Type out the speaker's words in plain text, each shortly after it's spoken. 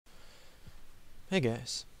Hey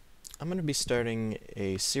guys, I'm going to be starting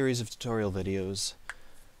a series of tutorial videos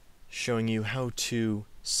showing you how to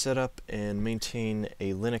set up and maintain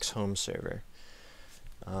a Linux home server.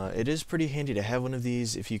 It is pretty handy to have one of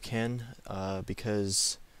these if you can,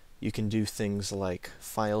 because you can do things like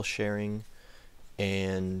file sharing,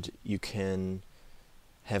 and you can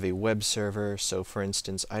have a web server. So for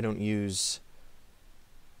instance, I don't use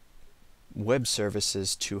web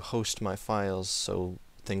services to host my files, so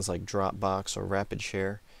things like Dropbox or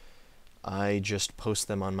RapidShare. I just post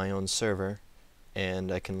them on my own server,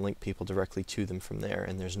 and I can link people directly to them from there,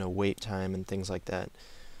 and there's no wait time and things like that.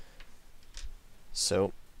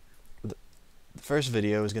 So the first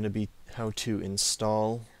video is going to be how to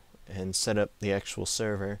install and set up the actual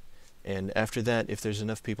server, and after that, if there's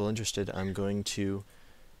enough people interested, I'm going to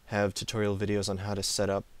have tutorial videos on how to set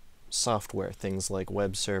up software, things like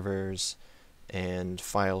web servers and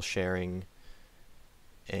file sharing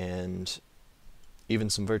and even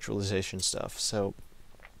some virtualization stuff. So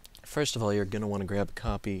first of all, you're going to want to grab a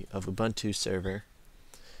copy of Ubuntu server.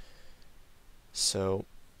 So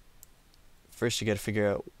first you got to figure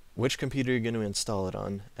out which computer you're going to install it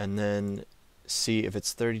on, and then see if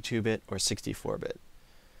it's 32-bit or 64-bit.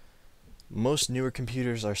 Most newer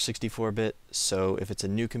computers are 64-bit, so if it's a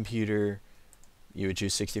new computer, you would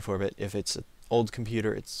choose 64-bit. If it's an old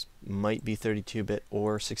computer, it might be 32-bit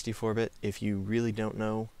or 64-bit. If you really don't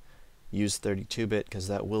know, use 32-bit, because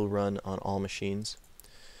that will run on all machines.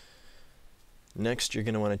 Next, you're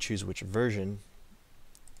going to want to choose which version.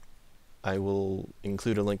 I will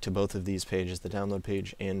include a link to both of these pages, the download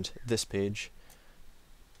page and this page.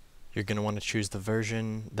 You're going to want to choose the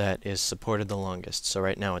version that is supported the longest. So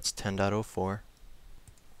right now it's 10.04.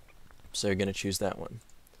 So you're going to choose that one.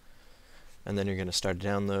 And then you're going to start a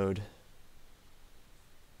download.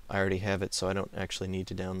 I already have it, so I don't actually need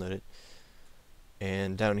to download it.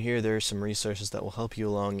 And down here there are some resources that will help you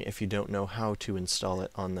along if you don't know how to install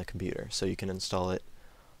it on the computer. So you can install it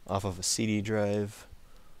off of a CD drive,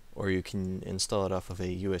 or you can install it off of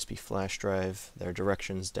a USB flash drive. There are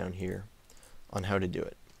directions down here on how to do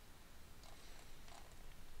it.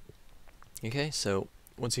 Okay, so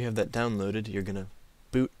once you have that downloaded, you're going to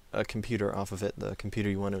boot a computer off of it, the computer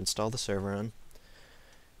you want to install the server on.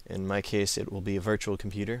 In my case, it will be a virtual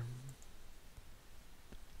computer.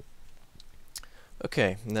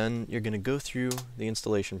 Okay, and then you're going to go through the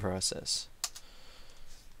installation process.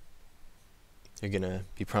 You're going to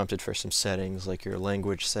be prompted for some settings, like your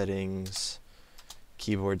language settings,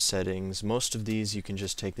 keyboard settings. Most of these you can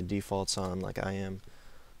just take the defaults on, like I am.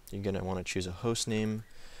 You're going to want to choose a host name.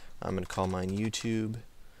 I'm going to call mine YouTube.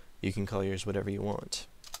 You can call yours whatever you want.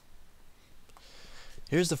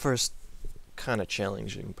 Here's the first kind of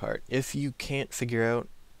challenging part. If you can't figure out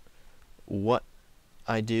what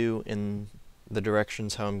I do in the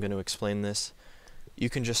directions, how I'm going to explain this, you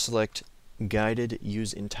can just select guided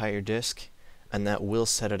use entire disk, and that will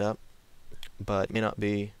set it up, but it may not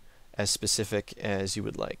be as specific as you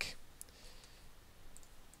would like.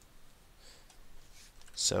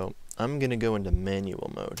 So I'm going to go into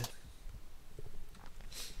manual mode.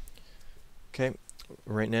 Okay,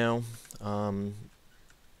 right now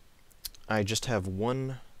I just have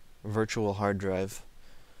one virtual hard drive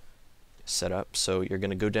set up, so you're going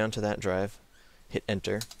to go down to that drive, hit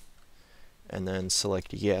enter, and then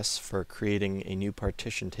select yes for creating a new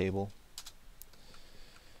partition table.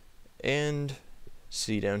 And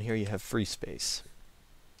see down here you have free space.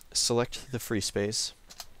 Select the free space,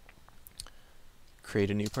 create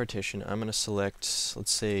a new partition. I'm going to select,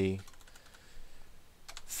 let's say,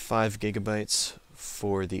 5 gigabytes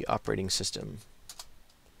for the operating system.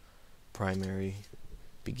 Primary,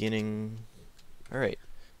 beginning, alright.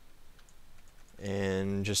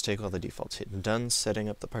 And just take all the defaults. Hit done setting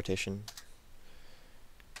up the partition.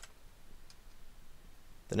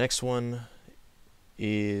 The next one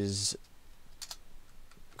is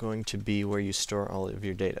going to be where you store all of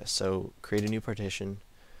your data. So create a new partition,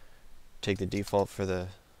 take the default for that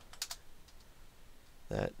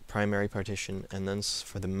primary partition, and then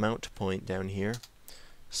for the mount point down here,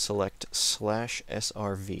 select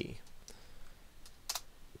 /srv.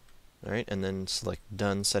 Alright, and then select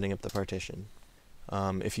done setting up the partition.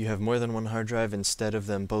 If you have more than one hard drive, instead of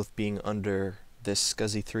them both being under this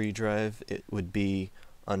SCSI3 drive, it would be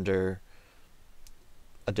under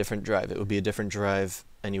a different drive. It would be a different drive,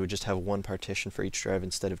 and you would just have one partition for each drive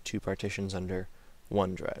instead of 2 partitions under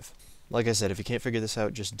one drive. Like I said, if you can't figure this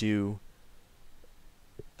out, just do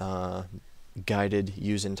guided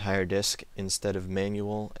use entire disk instead of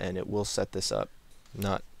manual, and it will set this up.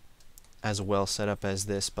 Not as well set up as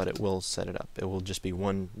this, but it will set it up. It will just be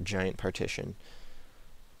one giant partition.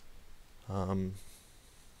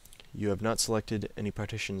 you have not selected any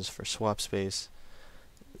partitions for swap space.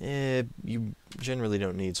 You generally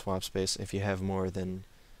don't need swap space if you have more than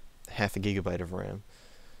half a gigabyte of RAM.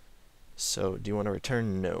 So do you want to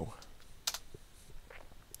return? No.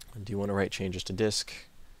 Do you want to write changes to disk?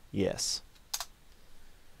 Yes.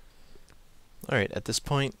 Alright, at this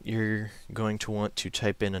point you're going to want to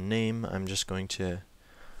type in a name. I'm just going to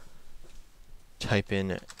type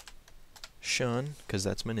in Sean, because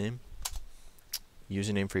that's my name.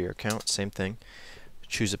 Username for your account, same thing.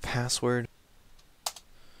 Choose a password,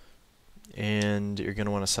 and you're going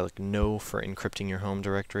to want to select no for encrypting your home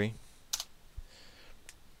directory.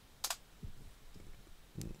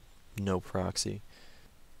 No proxy.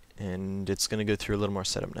 And it's going to go through a little more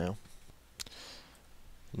setup now.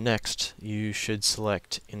 Next, you should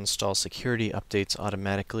select Install Security Updates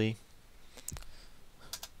Automatically.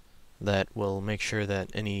 That will make sure that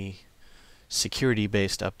any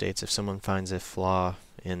security-based updates, if someone finds a flaw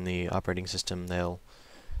in the operating system, they'll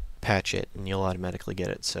patch it and you'll automatically get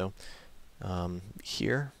it. So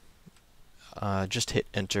here, just hit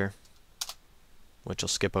Enter, which will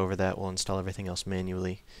skip over that. We'll install everything else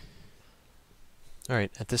manually.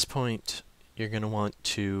 Alright, at this point, you're going to want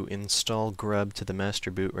to install grub to the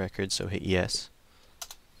master boot record, so hit Yes.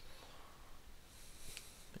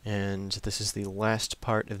 And this is the last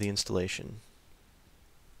part of the installation.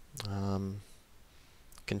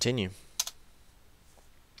 Continue.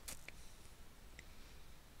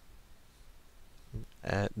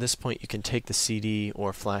 At this point, you can take the CD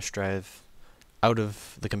or flash drive out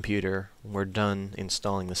of the computer. We're done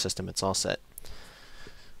installing the system. It's all set.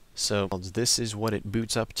 So this is what it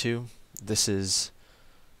boots up to. This is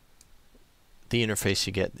the interface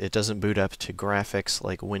you get. It doesn't boot up to graphics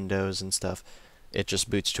like Windows and stuff. It just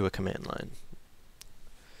boots to a command line.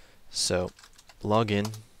 So log in.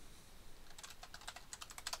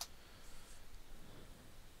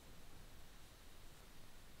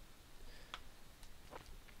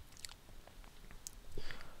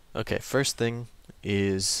 Okay, first thing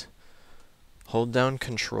is hold down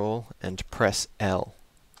Control and press L.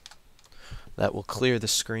 That will clear the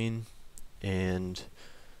screen and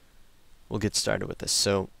we'll get started with this.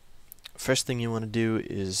 So first thing you want to do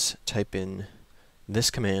is type in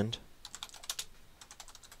this command.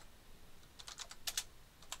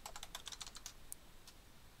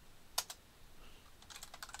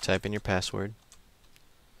 Type in your password.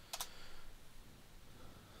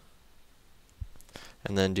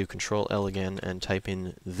 And then do Control L again and type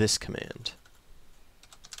in this command.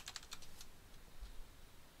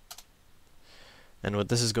 And what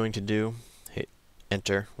this is going to do, hit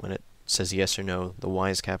Enter when it says yes or no. The Y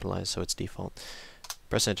is capitalized, so it's default.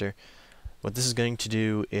 Press Enter. What this is going to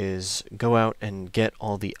do is go out and get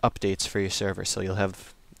all the updates for your server. So you'll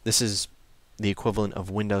have, this is the equivalent of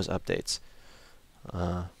Windows updates.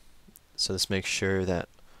 So this makes sure that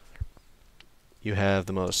you have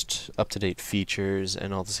the most up-to-date features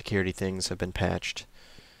and all the security things have been patched.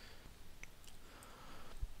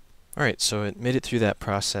 Alright, so it made it through that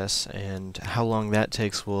process, and how long that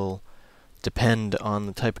takes will depend on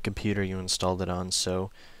the type of computer you installed it on, so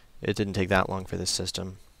it didn't take that long for this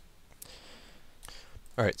system.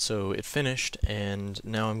 Alright, so it finished, and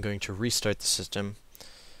now I'm going to restart the system.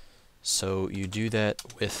 So you do that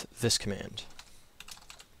with this command.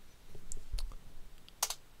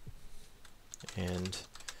 And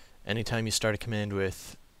anytime you start a command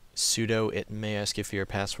with sudo, it may ask you for your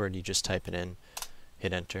password. You just type it in,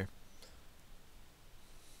 hit Enter.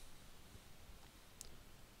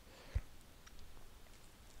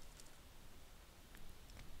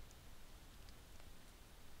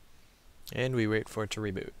 And we wait for it to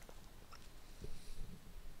reboot.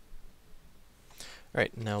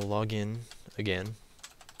 Alright, now log in again.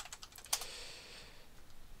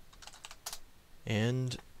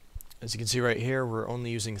 And as you can see right here, we're only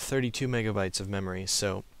using 32 megabytes of memory,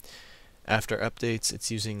 so after updates it's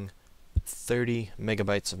using 30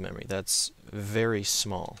 megabytes of memory. That's very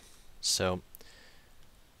small. So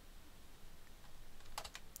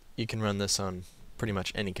you can run this on pretty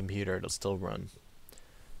much any computer, it'll still run.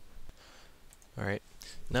 Alright,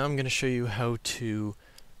 now I'm going to show you how to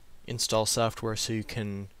install software so you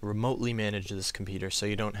can remotely manage this computer, so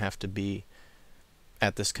you don't have to be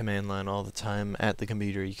at this command line all the time at the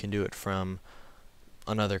computer. You can do it from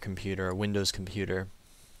another computer, a Windows computer,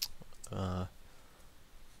 or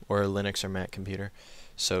a Linux or Mac computer.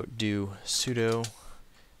 So do sudo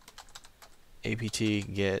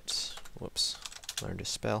apt get, whoops, learn to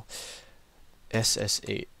spell,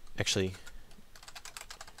 SSH, actually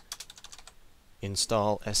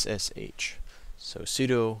install SSH. So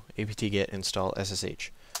sudo apt get install SSH.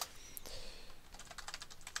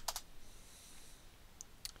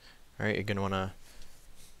 Alright, you're going to want to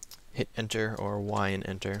hit enter or Y and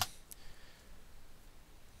enter.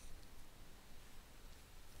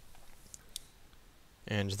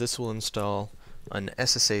 And this will install an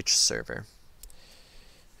SSH server.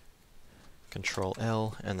 Control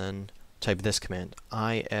L and then type this command,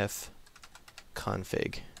 ifconfig.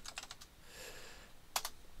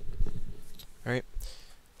 Alright,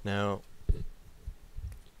 now you're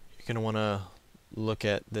going to want to look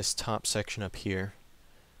at this top section up here.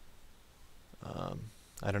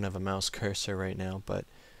 I don't have a mouse cursor right now, but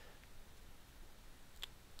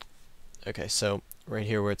okay, so right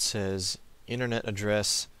here where it says internet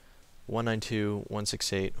address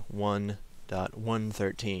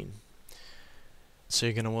 192.168.1.113. So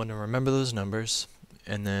you're going to want to remember those numbers,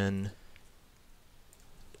 and then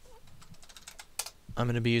I'm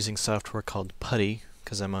going to be using software called PuTTY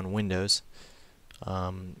because I'm on Windows.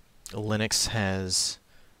 Linux has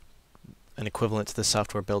an equivalent to the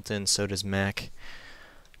software built in, so does Mac.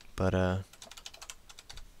 But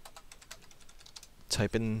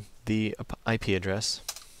type in the IP address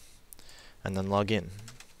and then log in.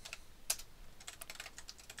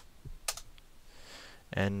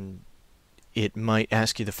 And it might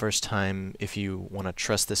ask you the first time if you want to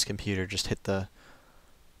trust this computer, just hit the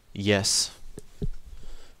yes.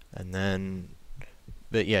 And then,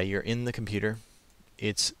 but yeah, you're in the computer.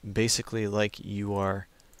 It's basically like you are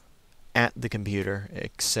at the computer,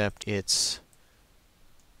 except it's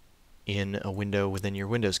in a window within your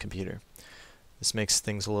Windows computer. This makes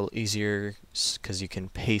things a little easier because you can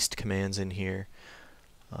paste commands in here.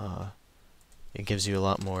 It gives you a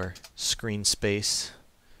lot more screen space,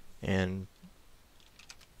 and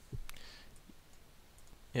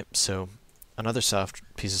yep, so another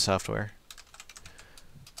piece of software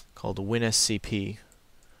called WinSCP.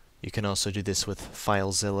 You can also do this with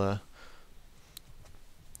FileZilla.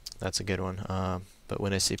 That's a good one, but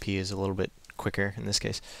WinSCP is a little bit quicker in this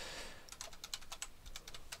case.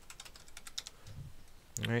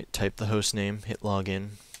 Alright, type the host name, hit login.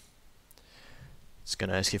 It's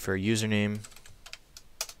going to ask you for a username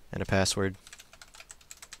and a password.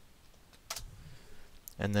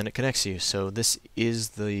 And then it connects you. So this is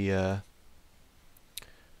the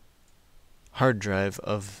hard drive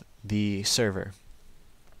of the server.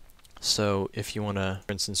 So if you want to,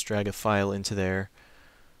 for instance, drag a file into there,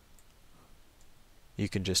 you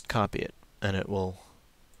can just copy it, and it will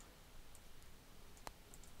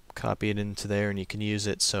copy it into there, and you can use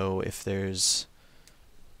it. So if there's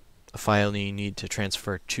a file you need to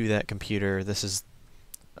transfer to that computer, this is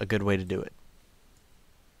a good way to do it.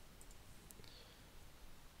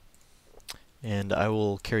 And I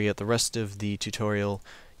will carry out the rest of the tutorial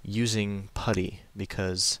using PuTTY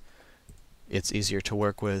because it's easier to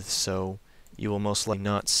work with, so you will most likely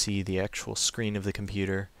not see the actual screen of the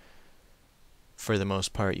computer. For the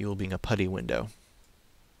most part, you will be in a PuTTY window.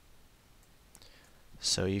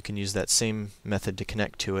 So you can use that same method to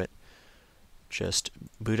connect to it. Just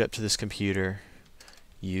boot up to this computer,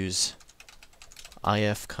 use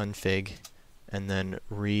ifconfig, and then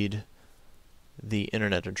read the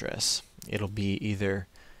internet address. It'll be either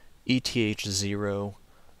ETH0,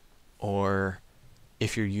 or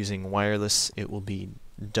if you're using wireless, it will be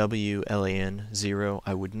WLAN 0.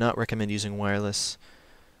 I would not recommend using wireless.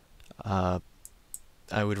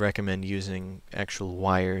 I would recommend using actual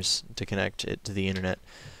wires to connect it to the internet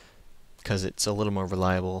because it's a little more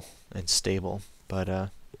reliable and stable.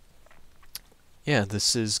 But yeah,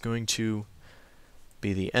 this is going to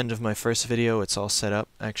be the end of my first video. It's all set up.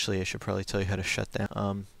 Actually, I should probably tell you how to shut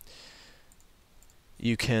down.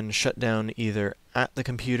 You can shut down either at the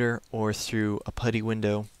computer or through a PuTTY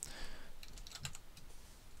window.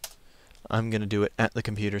 I'm going to do it at the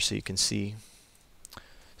computer so you can see.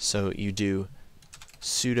 So you do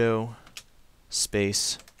sudo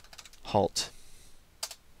space halt,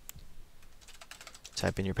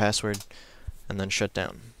 type in your password, and then shut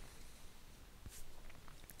down.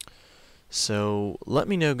 So let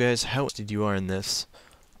me know, guys, how interested you are in this.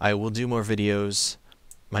 I will do more videos.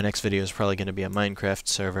 My next video is probably going to be a Minecraft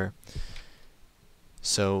server.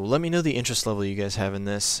 So let me know the interest level you guys have in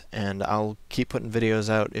this, and I'll keep putting videos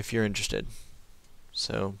out if you're interested.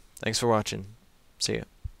 So thanks for watching. See ya.